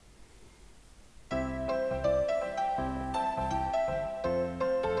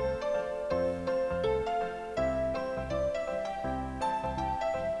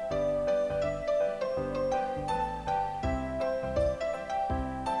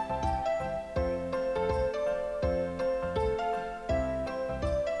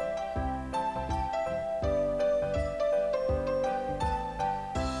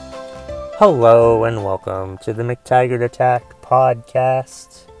Hello and welcome to the McTaggart Attack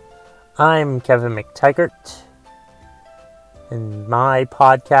podcast. I'm Kevin McTaggart, and my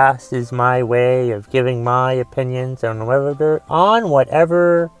podcast is my way of giving my opinions on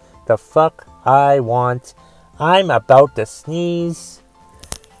whatever the fuck I want. I'm about to sneeze.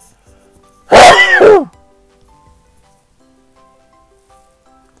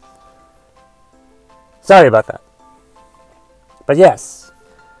 Sorry about that. But yes.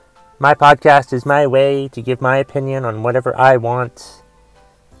 My podcast is my way to give my opinion on whatever I want.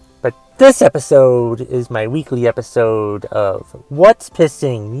 But this episode is my weekly episode of What's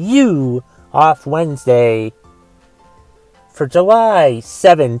Pissing You Off Wednesday for July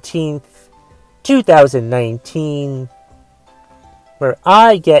 17th, 2019, where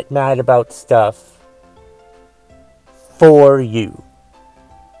I get mad about stuff for you.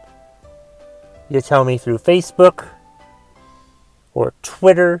 You tell me through Facebook or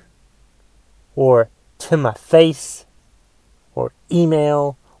Twitter, or to my face, or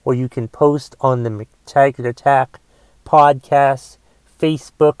email, or you can post on the McTaggart Attack podcast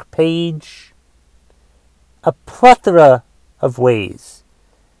Facebook page. A plethora of ways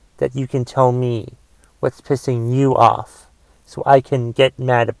that you can tell me what's pissing you off so I can get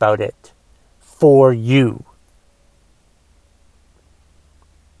mad about it for you.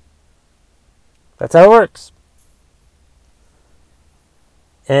 That's how it works.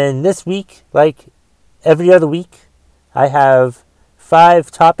 And this week, like every other week, I have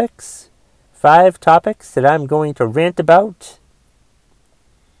 5 topics that I'm going to rant about.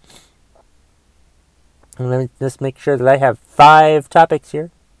 And let me just make sure that I have 5 topics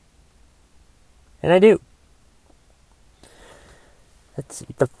here. And I do. Let's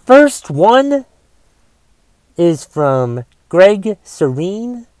see. The first one is from Greg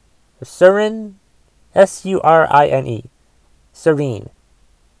Surin, S-U-R-I-N-E. Surin.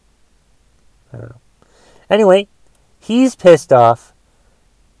 I don't know. Anyway, he's pissed off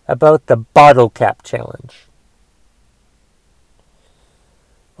about the bottle cap challenge.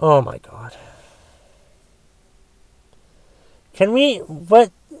 Oh my god.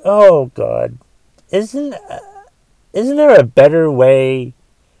 Oh god. Isn't there a better way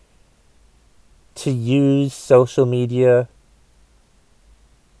to use social media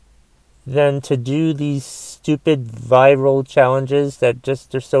than to do these stupid viral challenges that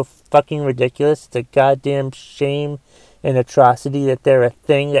just are so fucking ridiculous? It's a goddamn shame and atrocity that they're a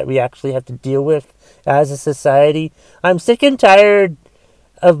thing that we actually have to deal with as a society. I'm sick and tired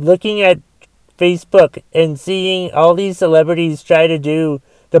of looking at Facebook and seeing all these celebrities try to do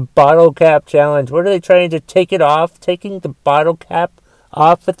the bottle cap challenge. What are they trying to take it off? Taking the bottle cap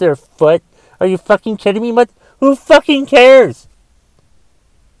off with their foot? Are you fucking kidding me? Who fucking cares?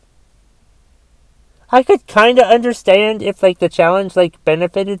 I could kind of understand if, the challenge,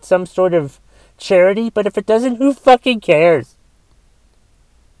 benefited some sort of charity, but if it doesn't, who fucking cares?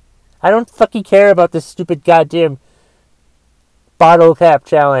 I don't fucking care about this stupid goddamn bottle cap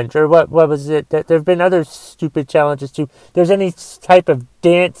challenge, or what was it? There have been other stupid challenges, too. There's any type of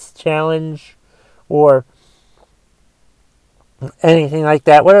dance challenge, or anything like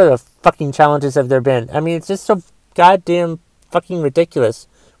that. What other fucking challenges have there been? I mean, it's just so goddamn fucking ridiculous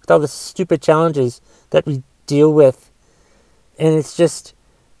with all the stupid challenges that we deal with, and it's just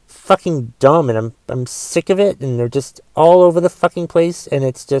fucking dumb, and I'm sick of it, and they're just all over the fucking place, and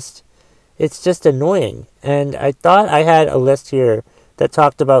it's just annoying. And I thought I had a list here that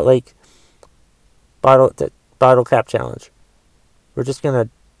talked about bottle cap challenge. We're just gonna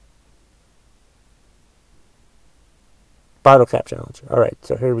bottle cap challenge. All right,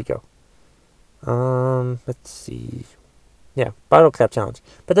 so here we go. Let's see. Yeah, bottle cap challenge.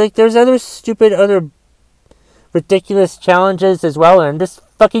 But there's other ridiculous challenges as well, and I'm just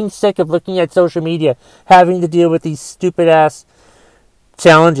fucking sick of looking at social media having to deal with these stupid ass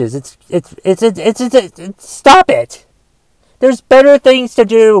challenges. It's stop it. There's better things to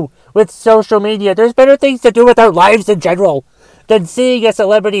do with social media. There's better things to do with our lives in general than seeing a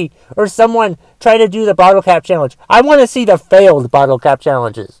celebrity or someone try to do the bottle cap challenge. I want to see the failed bottle cap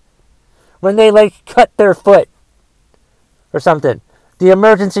challenges when they cut their foot or something. The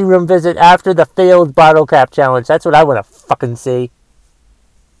emergency room visit after the failed bottle cap challenge. That's what I want to fucking see.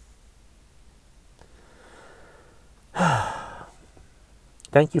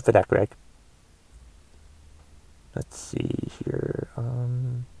 Thank you for that, Greg. Let's see here.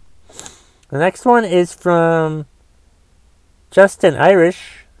 The next one is from Justin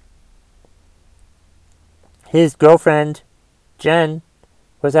Irish. His girlfriend, Jen,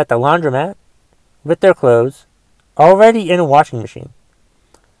 was at the laundromat with their clothes already in a washing machine.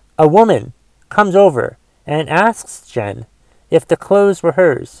 A woman comes over and asks Jen if the clothes were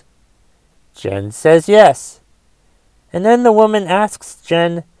hers, Jen says yes. And then the woman asks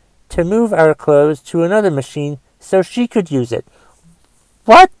Jen to move our clothes to another machine so she could use it.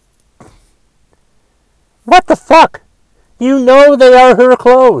 What? What the fuck? You know they are her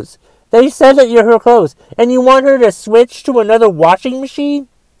clothes. They said that you're her clothes. And you want her to switch to another washing machine?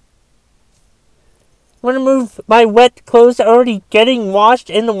 Want to move my wet clothes already getting washed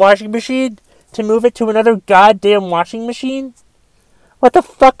in the washing machine to move it to another goddamn washing machine? What the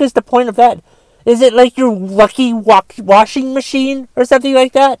fuck is the point of that? Is it like your lucky washing machine or something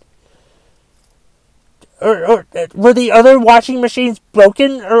like that? Or were the other washing machines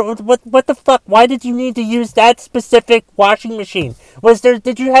broken? Or what the fuck? Why did you need to use that specific washing machine?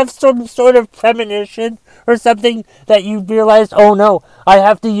 Did you have some sort of premonition or something that you realized, oh no, I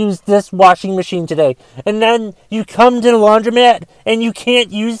have to use this washing machine today? And then you come to the laundromat and you can't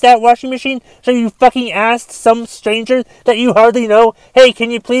use that washing machine? So you fucking asked some stranger that you hardly know, hey,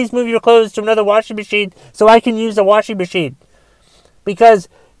 can you please move your clothes to another washing machine so I can use the washing machine? Because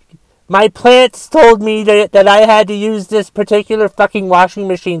my plants told me that I had to use this particular fucking washing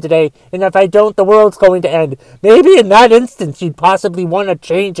machine today, and if I don't, the world's going to end. Maybe in that instance you'd possibly want to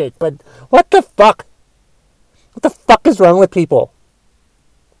change it, but what the fuck? What the fuck is wrong with people?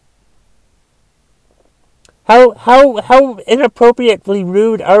 How inappropriately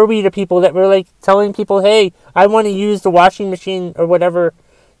rude are we to people that we're like telling people, hey, I want to use the washing machine or whatever,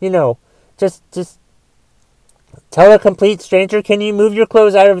 just tell a complete stranger, can you move your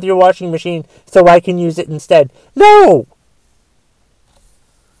clothes out of your washing machine so I can use it instead? No!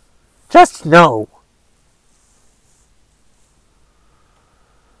 Just no.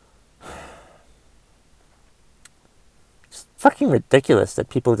 It's fucking ridiculous that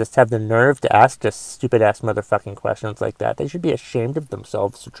people just have the nerve to ask just stupid ass motherfucking questions like that. They should be ashamed of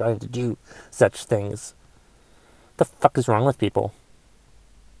themselves for trying to do such things. What the fuck is wrong with people?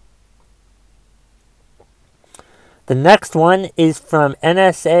 The next one is from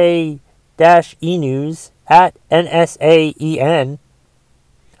NSA-E-News at NSAEN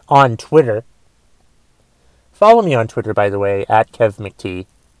on Twitter. Follow me on Twitter, by the way, at KevMcT,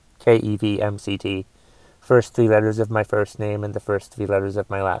 KEVMCT. First three letters of my first name and the first three letters of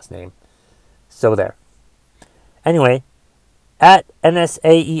my last name. So there. Anyway, at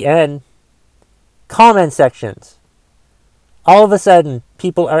NSAEN, comment sections. All of a sudden,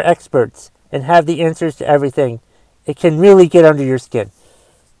 people are experts and have the answers to everything. It can really get under your skin.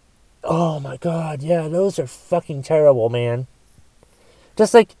 Oh my god, yeah, those are fucking terrible, man.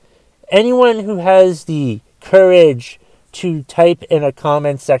 Just like anyone who has the courage to type in a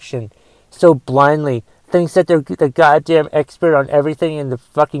comment section so blindly thinks that they're the goddamn expert on everything in the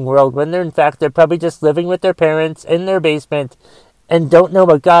fucking world when in fact they're probably just living with their parents in their basement and don't know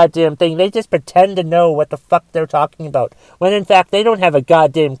a goddamn thing. They just pretend to know what the fuck they're talking about, when in fact they don't have a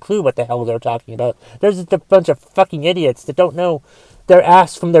goddamn clue what the hell they're talking about. There's just a bunch of fucking idiots that don't know their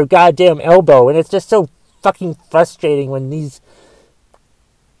ass from their goddamn elbow, and it's just so fucking frustrating when these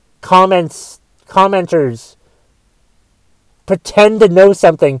commenters pretend to know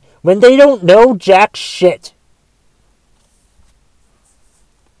something when they don't know jack shit.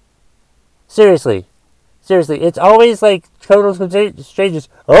 Seriously, it's always like total strangers.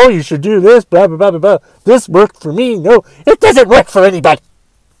 Oh, you should do this, blah, blah, blah, blah, blah. This worked for me. No, it doesn't work for anybody.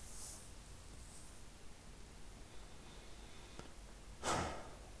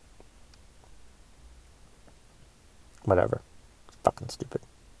 Whatever. Fucking stupid.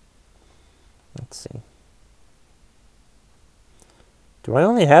 Let's see. Do I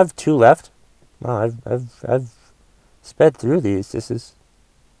only have 2 left? Well, I've sped through these. This is...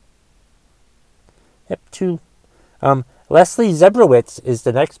 Yep, 2. Leslie Zebrowitz is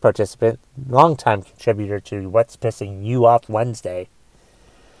the next participant, longtime contributor to What's Pissing You Off Wednesday.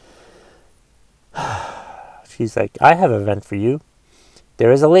 She's like, I have an event for you.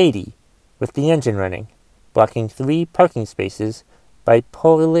 There is a lady with the engine running, blocking 3 parking spaces by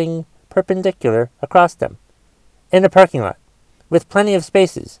pulling perpendicular across them, in a parking lot, with plenty of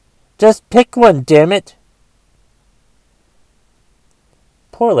spaces. Just pick one, damn it!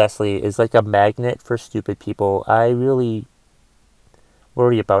 Poor Leslie is like a magnet for stupid people. I really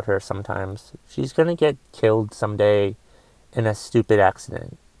worry about her sometimes. She's gonna get killed someday in a stupid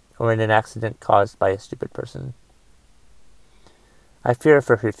accident, or in an accident caused by a stupid person. I fear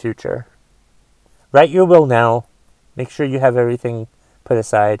for her future. Write your will now. Make sure you have everything put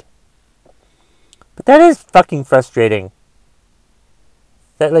aside. But that is fucking frustrating.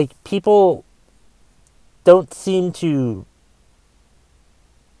 That, like, people don't seem to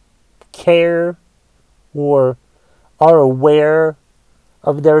care or are aware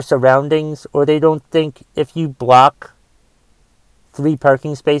of their surroundings, or they don't think if you block 3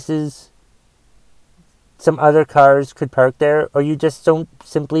 parking spaces some other cars could park there, or you just don't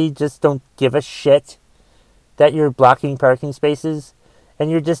give a shit that you're blocking parking spaces, and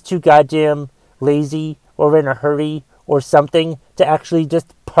you're just too goddamn lazy or in a hurry or something to actually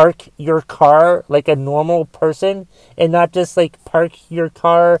just park your car like a normal person and not just like park your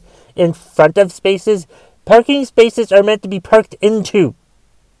car in front of spaces. Parking spaces are meant to be parked into.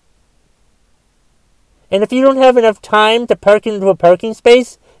 And if you don't have enough time to park into a parking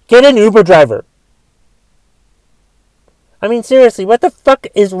space, get an Uber driver. I mean, seriously, what the fuck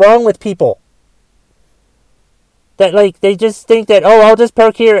is wrong with people? That, like, they just think that, oh, I'll just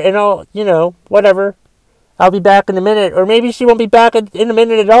park here and I'll, whatever. I'll be back in a minute. Or maybe she won't be back in a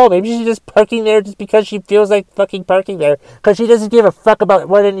minute at all. Maybe she's just parking there just because she feels like fucking parking there. Because she doesn't give a fuck about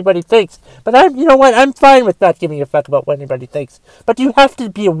what anybody thinks. But I'm fine with not giving a fuck about what anybody thinks. But you have to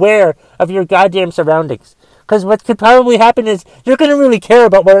be aware of your goddamn surroundings. Because what could probably happen is you're going to really care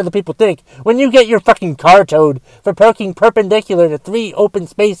about what other people think when you get your fucking car towed for parking perpendicular to 3 open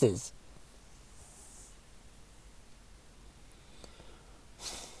spaces.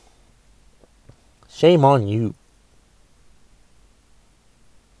 Shame on you.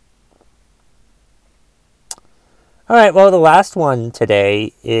 Alright, well, the last one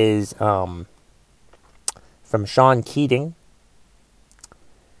today is from Sean Keating.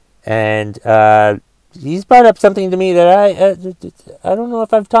 And he's brought up something to me that I don't know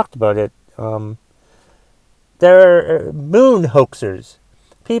if I've talked about it. There are moon hoaxers.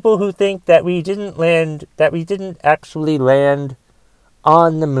 People who think that we didn't actually land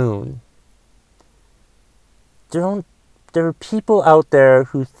on the moon. There are people out there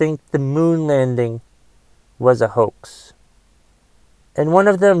who think the moon landing was a hoax. And one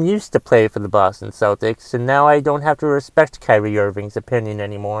of them used to play for the Boston Celtics, and now I don't have to respect Kyrie Irving's opinion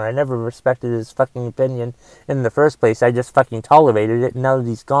anymore. I never respected his fucking opinion in the first place. I just fucking tolerated it, and now that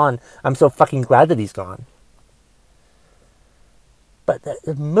he's gone, I'm so fucking glad that he's gone. But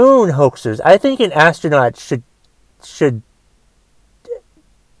the moon hoaxers, I think an astronaut should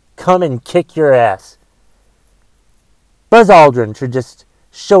come and kick your ass. Buzz Aldrin should just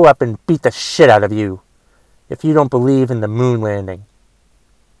show up and beat the shit out of you if you don't believe in the moon landing.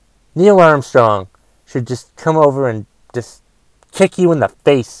 Neil Armstrong should just come over and just kick you in the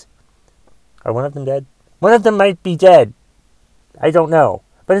face. Are one of them dead? One of them might be dead. I don't know.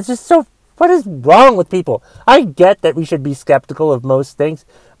 But it's just so... What is wrong with people? I get that we should be skeptical of most things,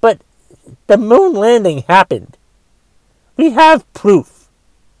 but the moon landing happened. We have proof.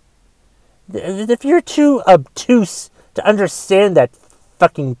 If you're too obtuse to understand that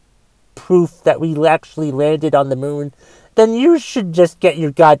fucking proof that we actually landed on the moon, then you should just get your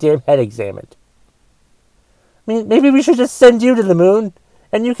goddamn head examined. I mean, maybe we should just send you to the moon,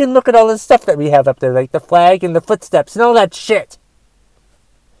 and you can look at all the stuff that we have up there, like the flag and the footsteps and all that shit.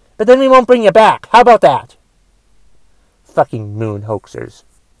 But then we won't bring you back. How about that? Fucking moon hoaxers.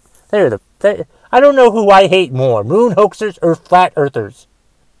 I don't know who I hate more, moon hoaxers or flat earthers.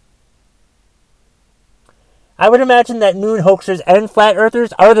 I would imagine that moon hoaxers and flat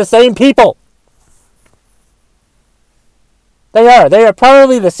earthers are the same people. They are. They are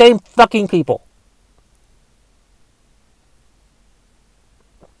probably the same fucking people.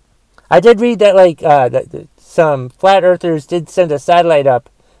 I did read that, that some flat earthers did send a satellite up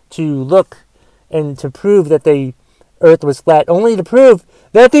to look and to prove that the Earth was flat, only to prove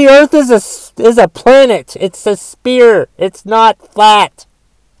that the Earth is a planet. It's a sphere. It's not flat.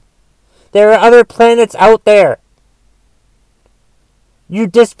 There are other planets out there. You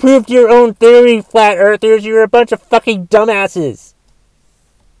disproved your own theory, flat earthers. You're a bunch of fucking dumbasses.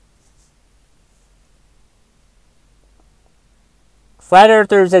 Flat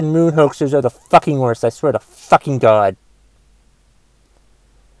earthers and moon hoaxers are the fucking worst, I swear to fucking God.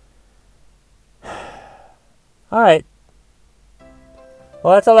 Alright.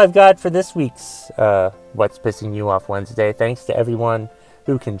 Well, that's all I've got for this week's What's Pissing You Off Wednesday. Thanks to everyone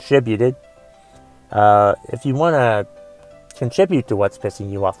who contributed. If you want to contribute to What's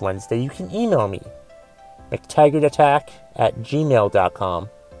Pissing You Off Wednesday, you can email me, mctaggartattack@gmail.com.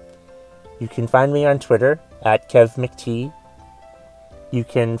 You can find me on Twitter @KevMcT. You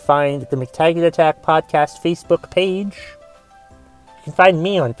can find the McTaggart Attack Podcast Facebook page. You can find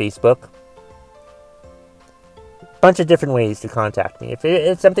me on Facebook. Bunch of different ways to contact me.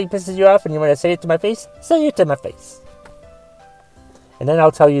 If something pisses you off and you want to say it to my face, say it to my face. And then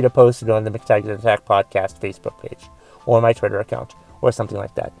I'll tell you to post it on the McTaggart Attack Podcast Facebook page. Or my Twitter account. Or something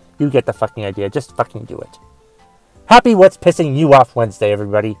like that. You get the fucking idea. Just fucking do it. Happy What's Pissing You Off Wednesday,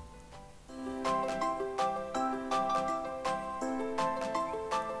 everybody.